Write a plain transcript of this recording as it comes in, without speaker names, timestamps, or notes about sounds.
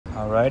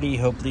Alrighty,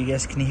 hopefully you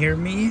guys can hear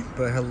me.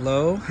 But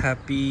hello,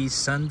 happy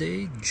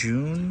Sunday,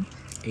 June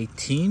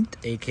 18th,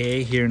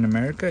 aka here in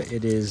America.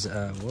 It is,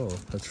 whoa,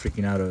 that's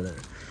freaking out over there.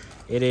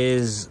 It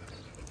is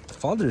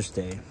Father's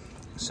Day.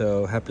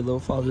 So happy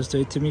little Father's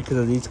Day to me because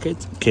of these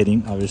kids. I'm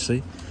kidding,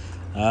 obviously.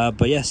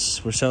 But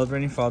yes, we're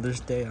celebrating Father's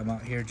Day. I'm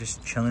out here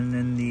just chilling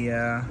in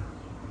the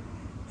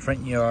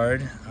front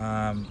yard.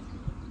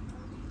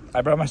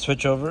 I brought my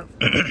Switch over,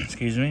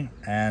 excuse me,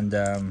 and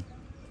I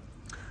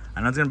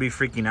know it's gonna be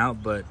freaking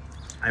out, but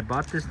I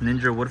bought this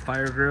Ninja wood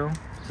fire grill.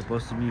 It's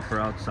supposed to be for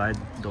outside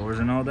doors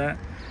and all that,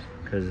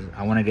 because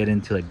I want to get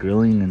into like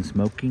grilling and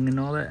smoking and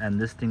all that. And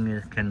this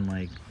thing can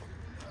like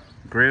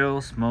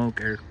grill,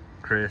 smoke, air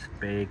crisp,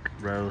 bake,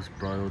 roast,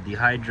 broil,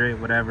 dehydrate,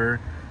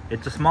 whatever.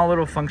 It's a small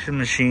little function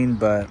machine,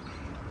 but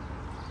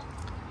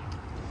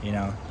you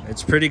know,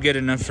 it's pretty good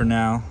enough for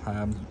now.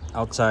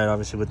 Outside,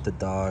 obviously, with the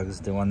dogs,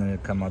 they wanted to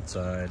come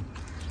outside.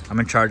 I'm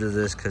in charge of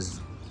this because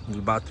we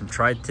bought some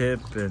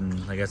tri-tip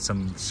and I got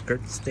some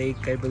skirt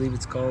steak, I believe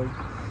it's called.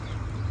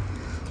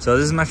 So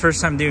this is my first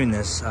time doing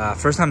this.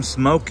 First time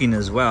smoking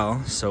as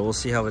well, so we'll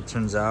see how it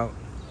turns out.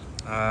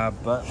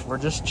 But we're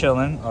just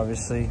chilling,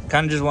 obviously.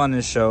 Kind of just wanted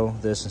to show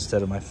this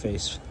instead of my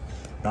face.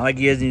 Not like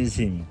you guys need to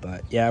see me,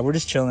 but yeah, we're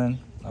just chilling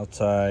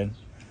outside.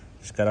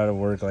 Just got out of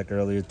work like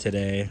earlier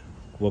today.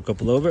 Woke up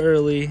a little bit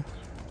early.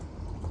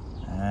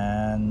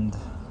 And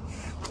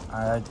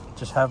I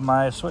just have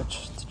my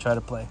Switch to try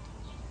to play.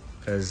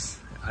 Because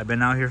I've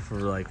been out here for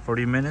like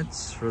 40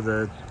 minutes for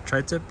the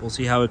tri-tip. We'll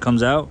see how it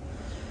comes out.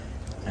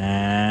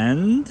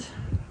 And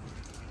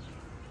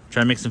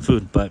try to make some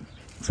food. But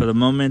for the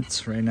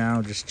moment, right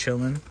now, just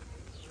chilling.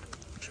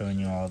 Showing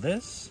you all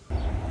this.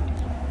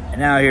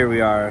 And now here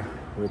we are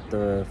with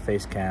the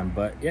face cam.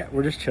 But yeah,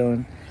 we're just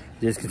chilling.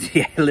 You can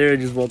see, I literally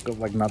just woke up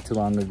like not too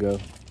long ago.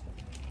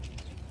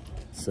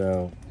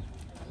 So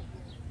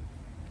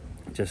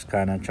just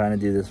kind of trying to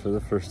do this for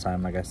the first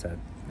time. Like I said,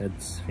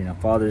 it's, you know,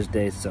 Father's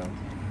Day, so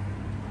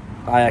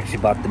I actually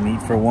bought the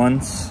meat for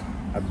once.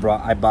 I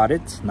bought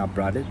it, and I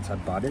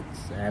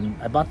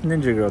bought the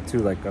Ninja Grill too,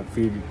 like a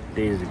few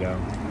days ago.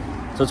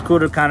 So it's cool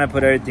to kind of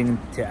put everything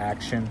into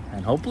action,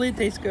 and hopefully it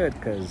tastes good.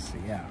 Cause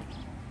yeah,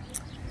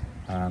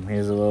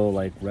 here's a little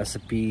like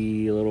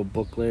recipe, a little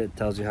booklet. It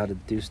tells you how to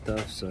do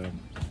stuff. So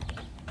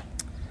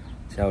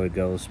see how it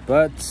goes.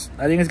 But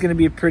I think it's gonna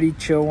be a pretty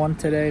chill one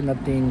today.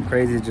 Nothing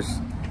crazy. Just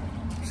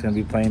gonna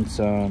be playing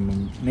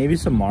maybe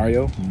some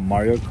Mario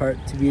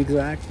Kart to be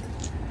exact.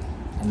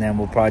 And then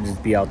we'll probably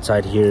just be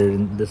outside here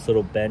in this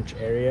little bench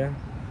area,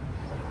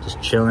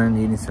 just chilling,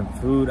 eating some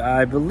food.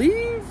 I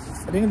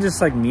think it's just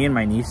like me and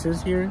my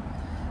nieces here.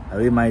 I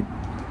believe my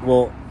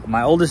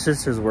oldest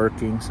sister's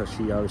working, so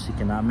she obviously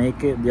cannot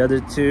make it. The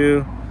other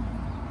two,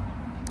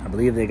 I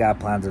believe they got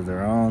plans of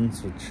their own,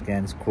 which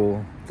again is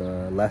cool.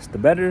 The less the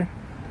better.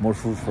 More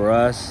food for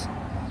us.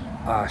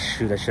 Ah,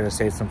 shoot, I should have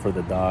saved some for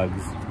the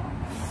dogs.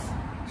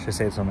 Should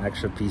save some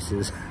extra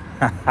pieces.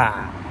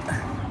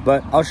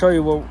 But I'll show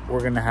you what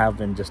we're gonna have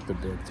in just a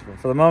bit.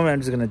 For the moment, I'm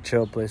just gonna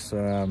chill, play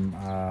some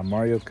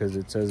Mario, because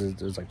it says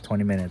there's like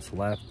 20 minutes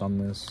left on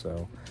this.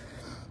 So,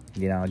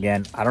 you know,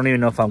 again, I don't even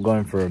know if I'm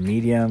going for a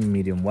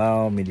medium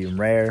well, medium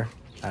rare.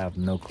 I have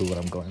no clue what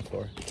I'm going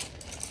for.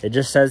 It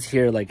just says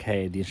here like,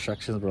 hey, the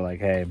instructions were like,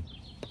 hey,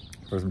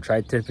 for some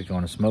tri-tip, if you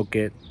want to smoke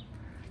it,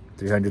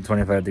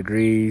 325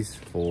 degrees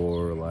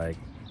for like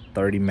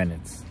 30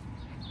 minutes.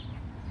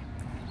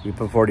 We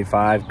put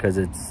 45 because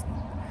it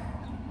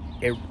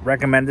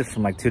recommended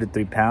from like 2 to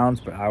 3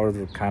 pounds, but ours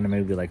were kind of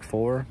maybe like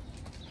 4.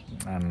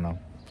 I don't know.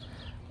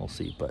 We'll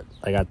see. But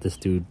I got this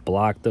dude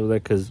blocked over there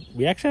because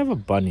we actually have a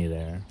bunny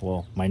there.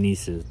 Well, my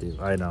nieces do.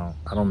 I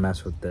don't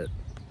mess with it.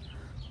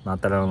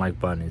 Not that I don't like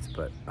bunnies,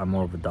 but I'm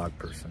more of a dog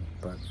person.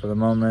 But for the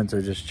moment,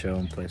 I just chill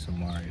and play some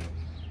Mario.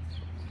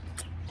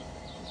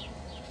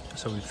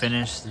 So we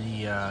finished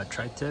the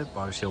tri-tip.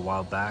 Obviously a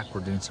while back.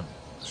 We're doing some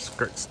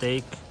skirt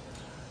steak.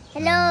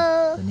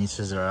 Hello. The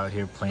nieces are out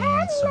here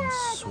playing some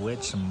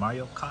Switch, some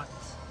Mario Kart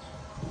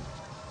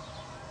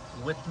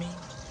with me.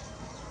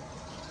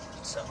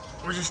 So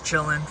we're just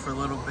chilling for a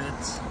little bit.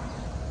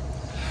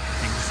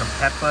 Making some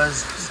peppers,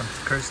 some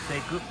skirt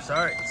steak. Oops,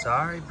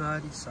 sorry,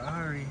 buddy,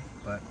 sorry.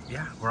 But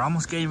yeah, we're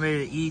almost getting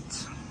ready to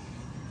eat.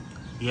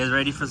 You guys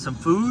ready for some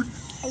food?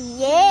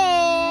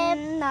 Yeah,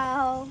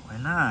 no. Why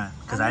not?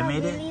 Because I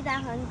made it? I'm not really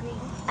that hungry.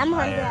 I'm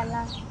hungry a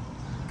lot.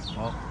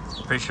 Well,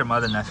 I'm pretty sure my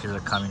other nephews are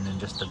coming in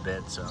just a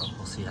bit, so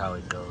we'll see how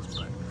it goes.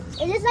 But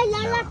it is like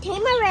Lala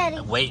came already.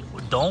 Wait,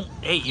 don't.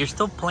 Hey, you're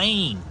still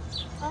playing.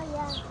 Oh,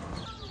 yeah.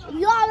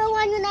 You are the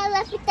one who never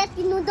left with that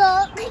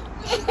noodle.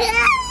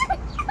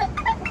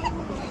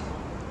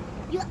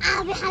 You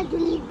always had to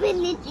leave with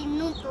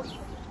noodles.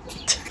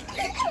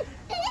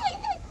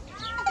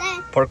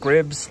 Pork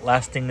ribs,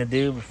 last thing to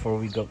do before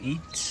we go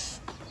eat.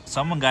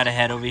 Someone got a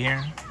head over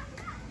here.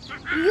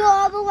 You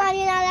are the one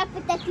who never left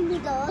with that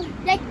noodle.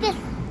 Like this.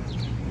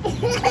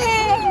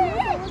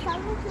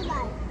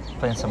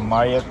 Playing some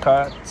Mario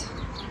Kart.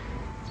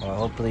 Well,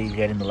 hopefully you're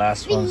getting the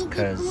last ones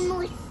because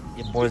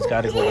your boys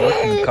got to go work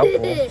in a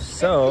couple.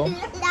 So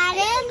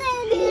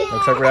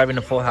Looks like we're having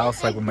a full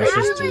house like with my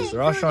sisters.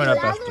 They're all showing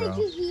up after all.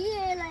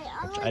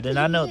 I did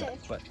not know that,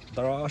 but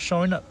they're all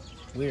showing up.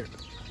 Weird.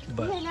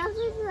 But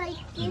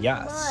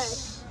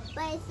yes.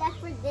 But except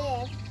for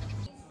this.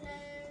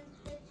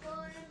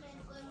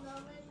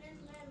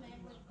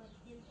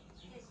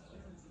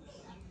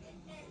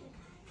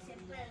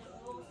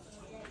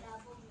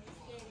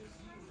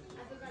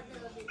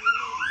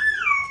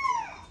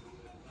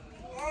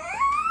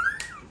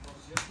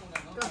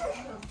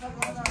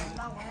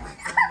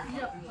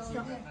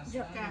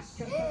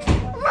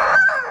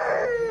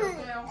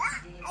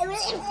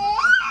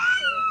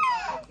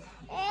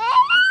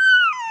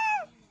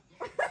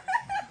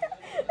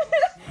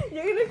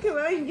 You're gonna come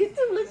out on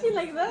YouTube looking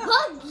like that.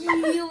 Fuck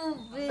you,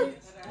 bitch.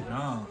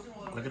 No,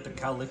 look at the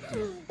cow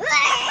licking.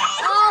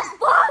 Oh,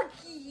 fuck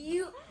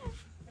you.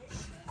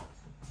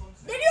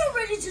 Did you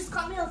already just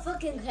call me a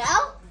fucking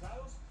cow?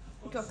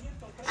 Go.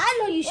 I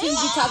know you shouldn't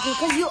be talking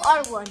because you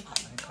are one.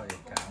 I call you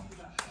a cow.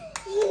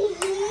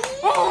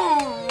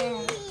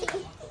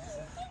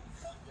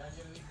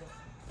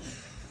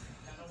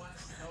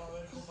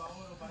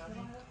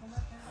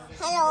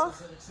 Hello.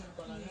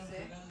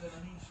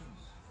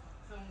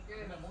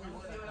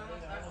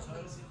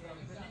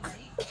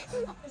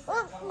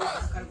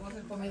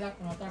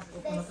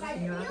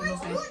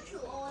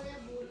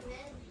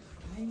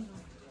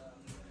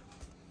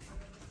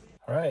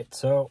 All right,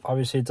 so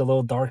obviously it's a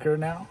little darker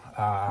now.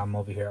 I'm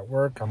over here at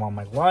work. I'm on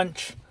my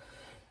lunch.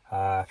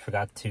 I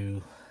forgot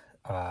to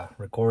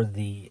record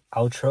the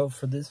outro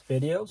for this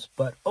videos,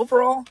 but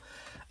overall,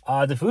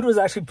 the food was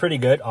actually pretty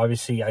good.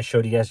 Obviously, I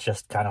showed you guys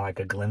just kind of like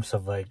a glimpse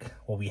of like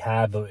what we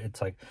had, but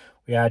it's like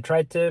we had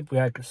tri-tip, we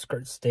had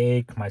skirt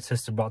steak. My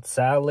sister brought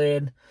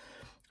salad,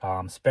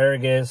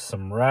 asparagus,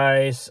 some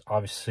rice.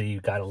 Obviously,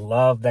 you gotta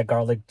love that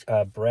garlic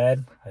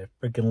bread. I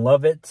freaking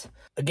love it.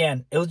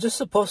 Again, it was just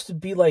supposed to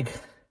be like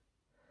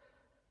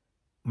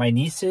my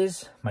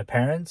nieces, my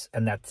parents,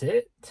 and that's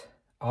it.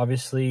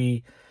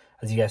 Obviously,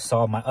 as you guys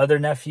saw, my other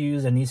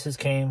nephews and nieces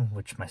came,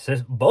 which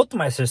both of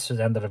my sisters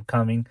ended up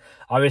coming.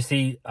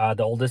 Obviously,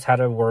 the oldest had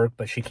to work,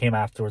 but she came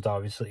afterwards,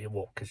 obviously,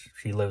 well, because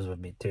she lives with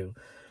me too.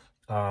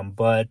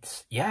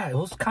 But yeah, it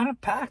was kind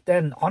of packed,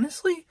 and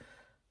honestly,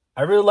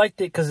 I really liked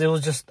it because it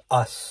was just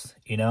us,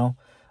 you know.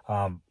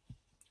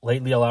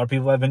 Lately, a lot of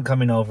people have been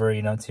coming over,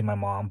 you know, to see my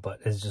mom, but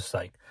it's just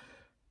like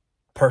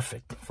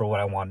perfect for what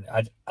I want.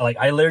 I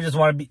literally just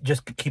want to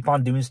just keep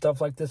on doing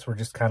stuff like this. We're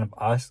just kind of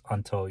us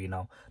until, you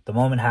know, the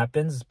moment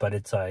happens. But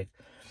it's like,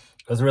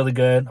 it was really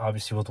good.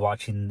 Obviously, was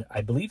watching,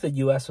 I believe the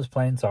US was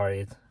playing.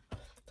 Sorry,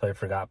 totally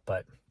forgot.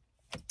 But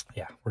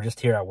yeah, we're just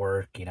here at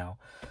work, you know.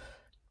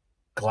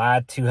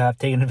 Glad to have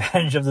taken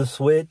advantage of the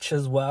Switch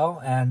as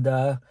well.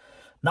 And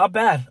not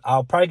bad.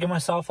 I'll probably give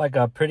myself like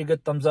a pretty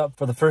good thumbs up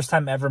for the first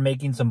time ever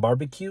making some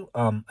barbecue.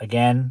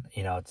 Again,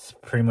 you know, it's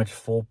pretty much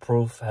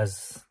foolproof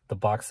as the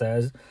box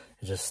says.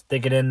 You just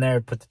stick it in there,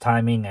 put the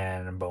timing,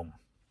 and boom.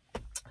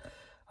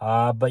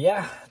 But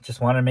yeah,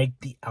 just want to make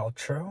the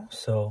outro.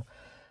 So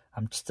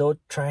I'm still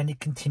trying to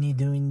continue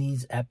doing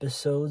these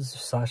episodes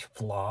 /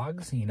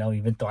 vlogs, you know,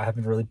 even though I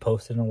haven't really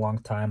posted in a long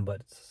time,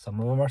 but some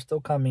of them are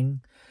still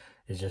coming.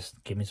 It's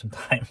just give me some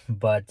time.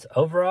 But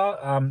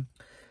overall,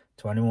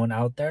 to anyone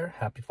out there,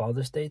 happy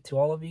Father's Day to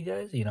all of you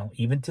guys. You know,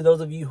 even to those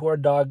of you who are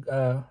dog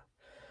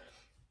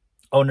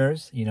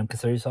owners, you know,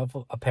 consider yourself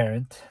a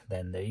parent,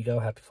 then there you go.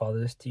 Happy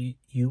Father's to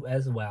you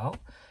as well.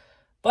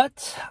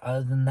 But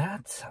other than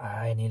that,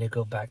 I need to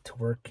go back to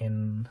work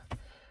in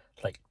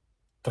like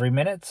 3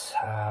 minutes.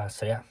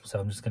 So yeah, so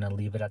I'm just gonna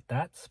leave it at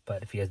that.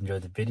 But if you guys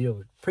enjoyed the video,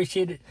 we'd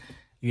appreciate it.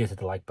 You guys hit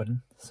the like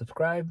button,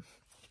 subscribe,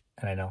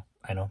 and I know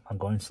I'm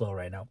going slow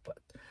right now, but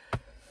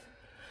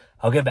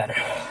I'll get better.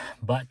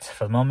 But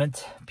for the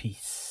moment,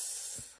 peace.